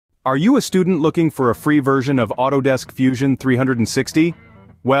Are you a student looking for a free version of Autodesk Fusion 360?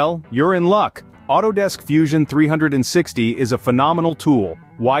 Well, you're in luck. Autodesk Fusion 360 is a phenomenal tool,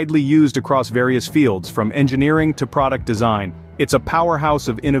 widely used across various fields from engineering to product design. It's a powerhouse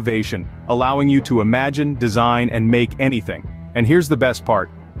of innovation, allowing you to imagine, design, and make anything. And here's the best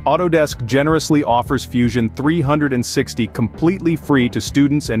part. Autodesk generously offers Fusion 360 completely free to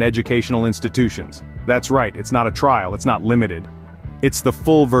students and educational institutions. That's right, it's not a trial, it's not limited. It's the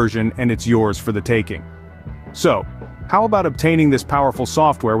full version and it's yours for the taking. So, how about obtaining this powerful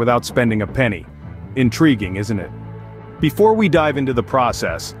software without spending a penny? Intriguing, isn't it? Before we dive into the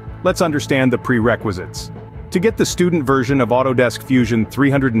process, let's understand the prerequisites. To get the student version of Autodesk Fusion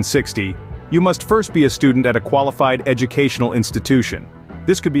 360, you must first be a student at a qualified educational institution.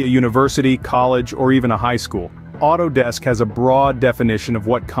 This could be a university, college, or even a high school. Autodesk has a broad definition of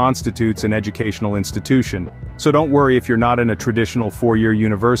what constitutes an educational institution, so don't worry if you're not in a traditional four-year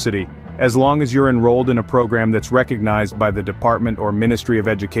university. As long as you're enrolled in a program that's recognized by the Department or Ministry of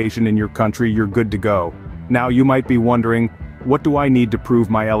Education in your country, you're good to go. Now you might be wondering, what do I need to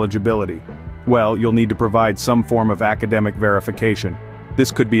prove my eligibility? Well, you'll need to provide some form of academic verification. This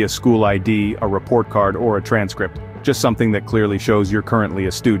could be a school ID, a report card, or a transcript, just something that clearly shows you're currently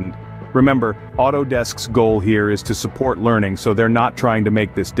a student. Remember, Autodesk's goal here is to support learning, so they're not trying to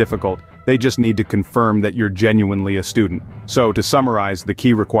make this difficult. They just need to confirm that you're genuinely a student. So to summarize, the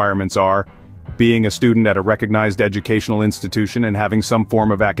key requirements are being a student at a recognized educational institution and having some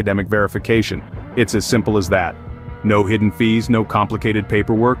form of academic verification. It's as simple as that. No hidden fees, no complicated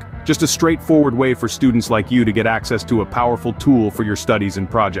paperwork, just a straightforward way for students like you to get access to a powerful tool for your studies and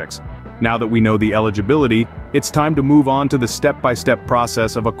projects. Now that we know the eligibility, it's time to move on to the step-by-step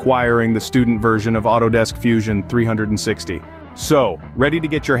process of acquiring the student version of Autodesk Fusion 360. So, ready to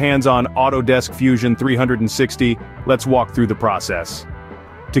get your hands on Autodesk Fusion 360? Let's walk through the process.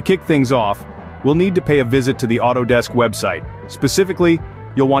 To kick things off, we'll need to pay a visit to the Autodesk website. Specifically,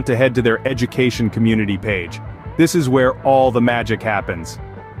 you'll want to head to their education community page. This is where all the magic happens.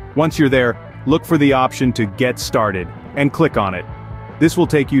 Once you're there, look for the option to Get Started, and click on it. This will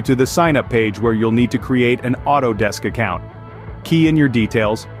take you to the sign-up page where you'll need to create an Autodesk account. Key in your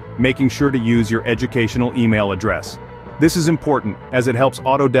details, making sure to use your educational email address. This is important, as it helps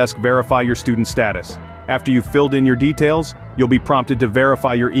Autodesk verify your student status. After you've filled in your details, you'll be prompted to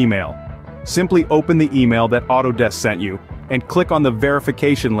verify your email. Simply open the email that Autodesk sent you, and click on the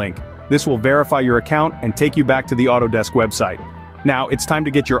verification link. This will verify your account and take you back to the Autodesk website. Now, it's time to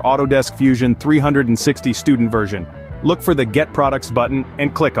get your Autodesk Fusion 360 student version. Look for the Get Products button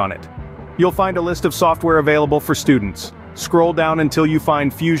and click on it. You'll find a list of software available for students. Scroll down until you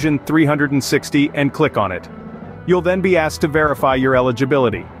find Fusion 360 and click on it. You'll then be asked to verify your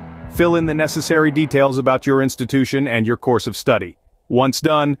eligibility. Fill in the necessary details about your institution and your course of study. Once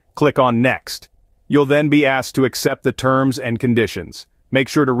done, click on Next. You'll then be asked to accept the terms and conditions. Make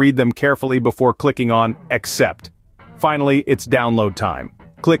sure to read them carefully before clicking on Accept. Finally, it's download time.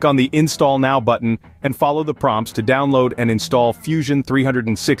 Click on the Install Now button and follow the prompts to download and install Fusion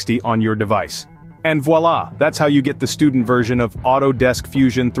 360 on your device. And voila, that's how you get the student version of Autodesk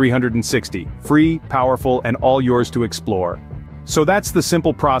Fusion 360, free, powerful, and all yours to explore. So that's the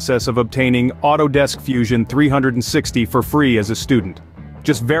simple process of obtaining Autodesk Fusion 360 for free as a student.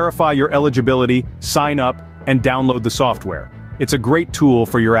 Just verify your eligibility, sign up, and download the software. It's a great tool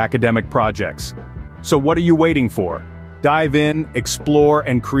for your academic projects. So what are you waiting for? Dive in, explore,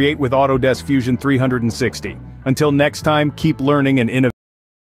 and create with Autodesk Fusion 360. Until next time, keep learning and innovating.